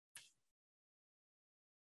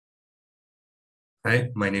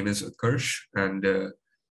Hi, my name is Utkarsh, and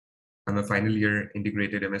I'm a final year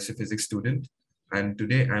integrated MSc Physics student. And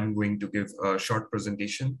today I'm going to give a short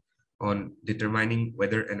presentation on determining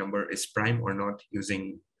whether a number is prime or not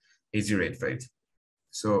using A085.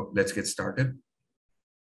 So let's get started.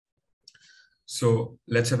 So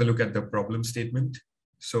let's have a look at the problem statement.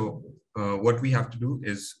 So what we have to do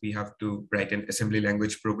is we have to write an assembly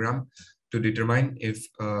language program to determine if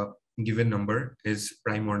a given number is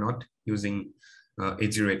prime or not using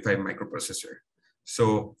 8085 microprocessor.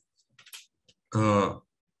 So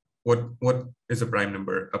what is a prime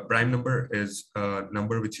number? A prime number is a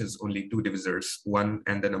number which has only two divisors, one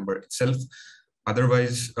and the number itself.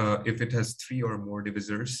 Otherwise, if it has three or more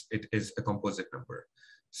divisors, it is a composite number.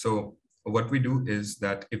 So what we do is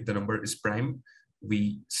that if the number is prime,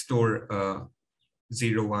 we store a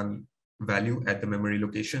 0, 1 value at the memory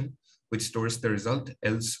location, which stores the result,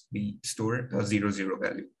 else we store a 0, 0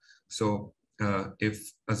 value. So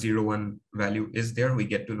if a 0, 1 value is there, we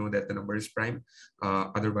get to know that the number is prime.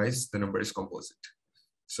 Otherwise, the number is composite.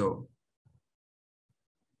 So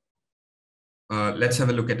let's have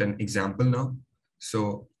a look at an example now.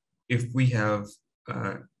 So if we have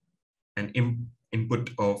an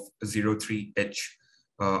input of 0, 3H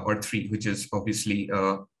or 3, which is obviously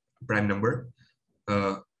a prime number,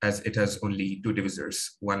 as it has only two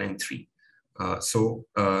divisors, 1 and 3. So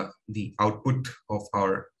the output of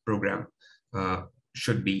our program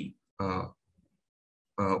should be 1,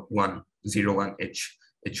 0, 1H.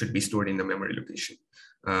 It should be stored in the memory location.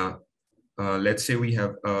 Let's say we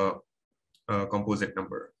have a composite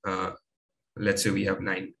number. Let's say we have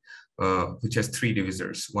 9, which has three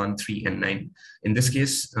divisors, 1, 3, and 9. In this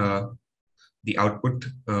case, the output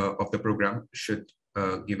of the program should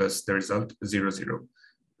give us the result 0, 0,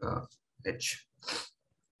 H.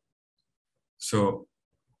 So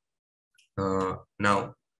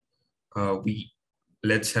now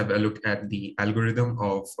let's have a look at the algorithm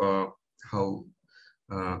of how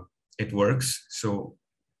it works. So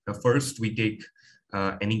first we take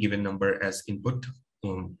any given number as input,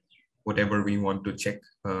 whatever we want to check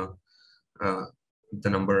the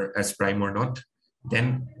number as prime or not.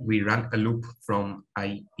 Then we run a loop from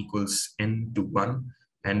I equals n to 1.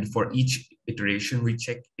 And for each iteration, we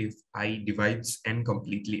check if I divides n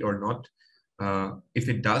completely or not. If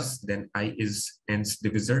it does, then I is n's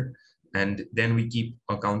divisor. And then we keep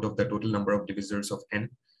a count of the total number of divisors of n.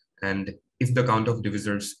 And if the count of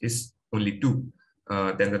divisors is only 2,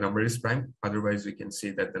 then the number is prime. Otherwise, we can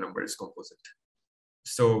say that the number is composite.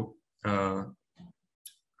 So how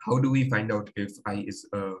do we find out if I is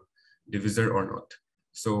a divisor or not?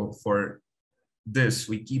 So for this,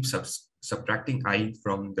 we keep subtracting I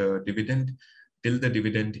from the dividend till the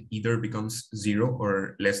dividend either becomes 0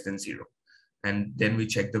 or less than 0. And then we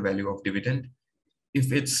check the value of dividend.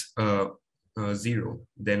 If it's 0,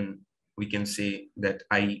 then we can say that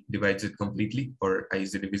I divides it completely, or I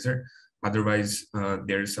is a divisor. Otherwise,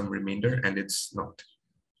 there is some remainder and it's not.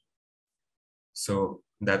 So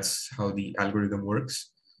that's how the algorithm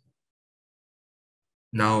works.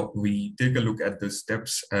 Now we take a look at the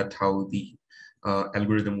steps at how the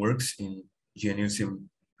algorithm works in GNU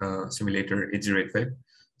Simulator 8085.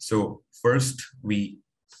 So first we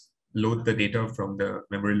load the data from the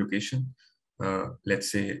memory location,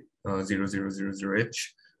 let's say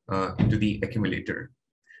 0000H, into the accumulator.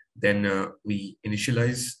 Then we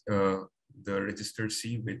initialize the register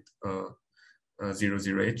C with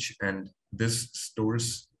 00H, and this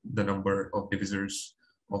stores the number of divisors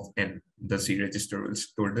of n. The C register will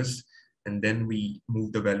store this, and then we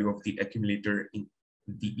move the value of the accumulator in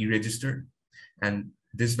the E register, and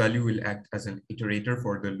this value will act as an iterator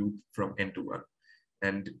for the loop from n to 1.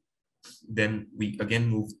 And then we again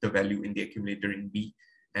move the value in the accumulator in B,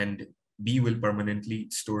 and B will permanently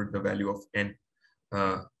store the value of n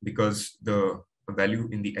because the value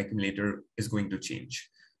in the accumulator is going to change.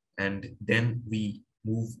 And then we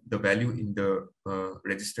move the value in the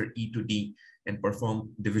register E to D and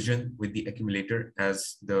perform division with the accumulator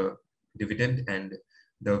as the dividend and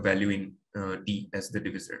the value in D as the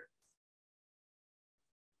divisor.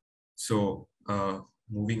 So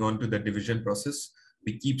moving on to the division process,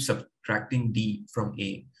 we keep subtracting D from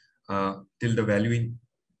A till the value in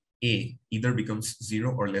A either becomes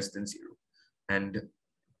 0 or less than 0. And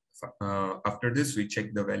after this, we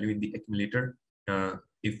check the value in the accumulator.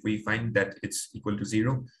 If we find that it's equal to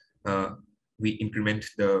 0, we increment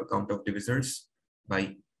the count of divisors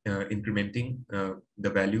by incrementing the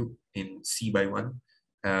value in C by 1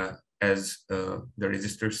 as the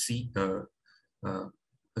register C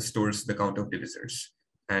stores the count of divisors.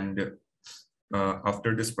 And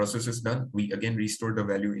after this process is done, we again restore the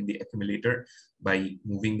value in the accumulator by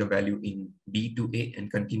moving the value in B to A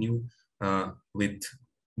and continue with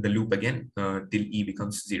the loop again till E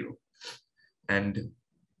becomes 0. And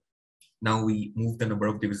now we move the number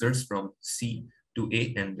of divisors from C to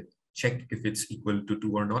A and check if it's equal to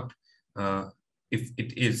 2 or not. If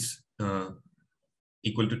it is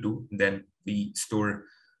equal to 2, then we store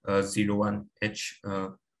 01H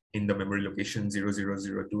in the memory location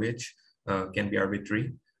 0002H, can be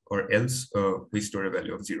arbitrary, or else we store a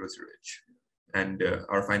value of 00H. And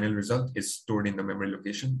our final result is stored in the memory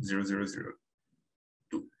location 0002.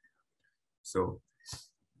 So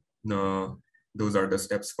those are the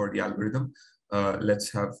steps for the algorithm.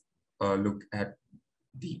 Let's have a look at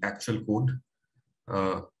the actual code.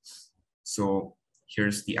 So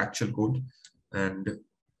here's the actual code, and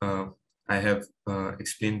I have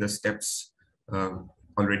explained the steps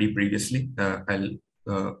already previously. I'll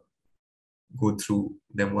go through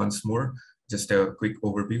them once more, just a quick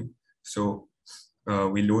overview. So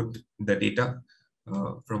we load the data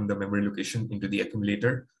from the memory location into the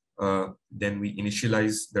accumulator. Then we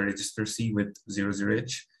initialize the register C with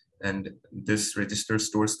 00H, and this register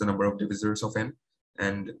stores the number of divisors of n.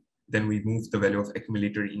 And then we move the value of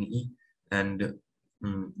accumulator in E, and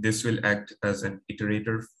this will act as an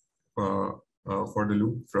iterator for the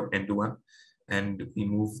loop from n to 1. And we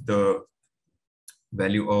move the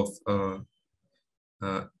value of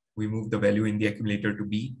in the accumulator to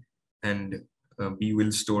B, and B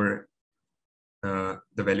will store the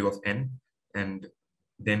value of n, and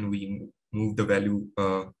then we move the value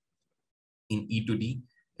in E to D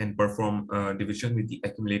and perform division with the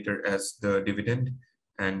accumulator as the dividend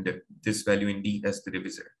and this value in D as the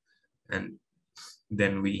divisor. And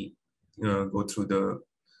then we go through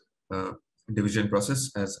the division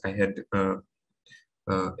process as I had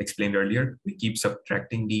explained earlier. We keep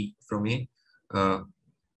subtracting D from A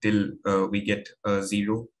till we get a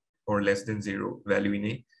 0 or less than 0 value in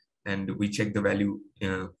A, and we check the value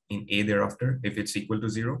in A thereafter. If it's equal to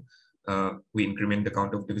 0, we increment the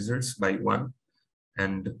count of divisors by 1,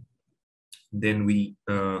 and then we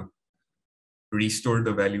restore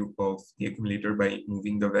the value of the accumulator by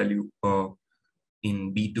moving the value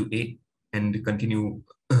in B to A and continue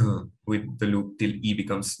with the loop till E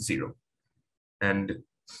becomes 0. And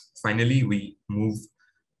finally, we move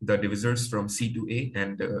the divisors from C to A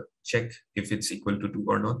and check if it's equal to 2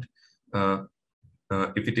 or not.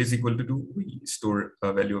 If it is equal to 2, we store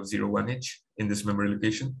a value of 01H in this memory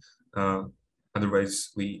location.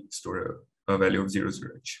 Otherwise, we store a value of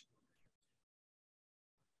 00H.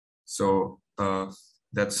 So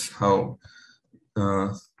that's how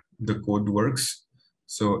the code works.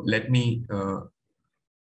 So let me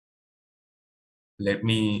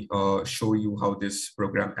show you how this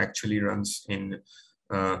program actually runs in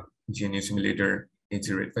GNU Simulator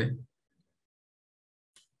 8085.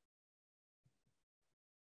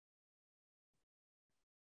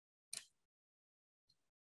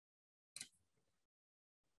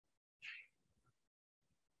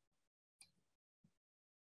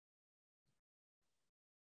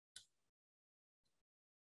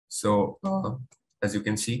 So as you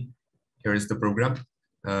can see, here is the program,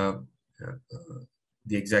 the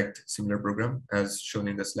exact similar program as shown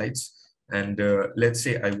in the slides. And let's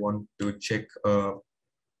say I want to check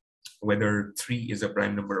whether 3 is a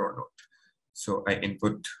prime number or not. So I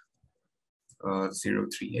input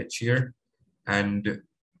 03H here, and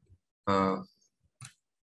I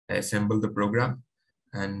assemble the program,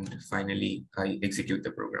 and finally I execute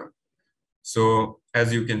the program. So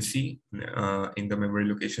as you can see, in the memory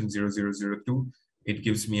location 0002, it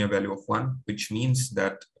gives me a value of 1, which means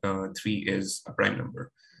that 3 is a prime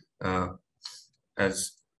number,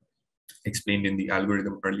 as explained in the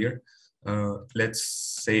algorithm earlier. Let's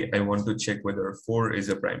say I want to check whether 4 is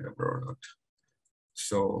a prime number or not.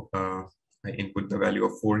 So I input the value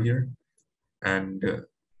of 4 here, and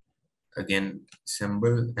again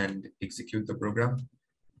assemble and execute the program.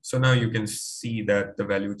 So now you can see that the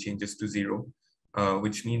value changes to 0,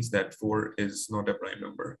 which means that 4 is not a prime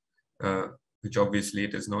number, which obviously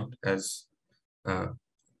it is not, as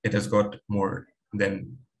it has got more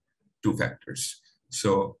than 2 factors.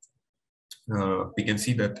 So we can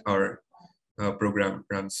see that our program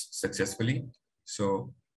runs successfully.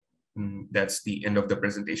 So that's the end of the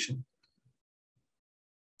presentation.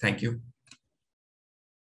 Thank you.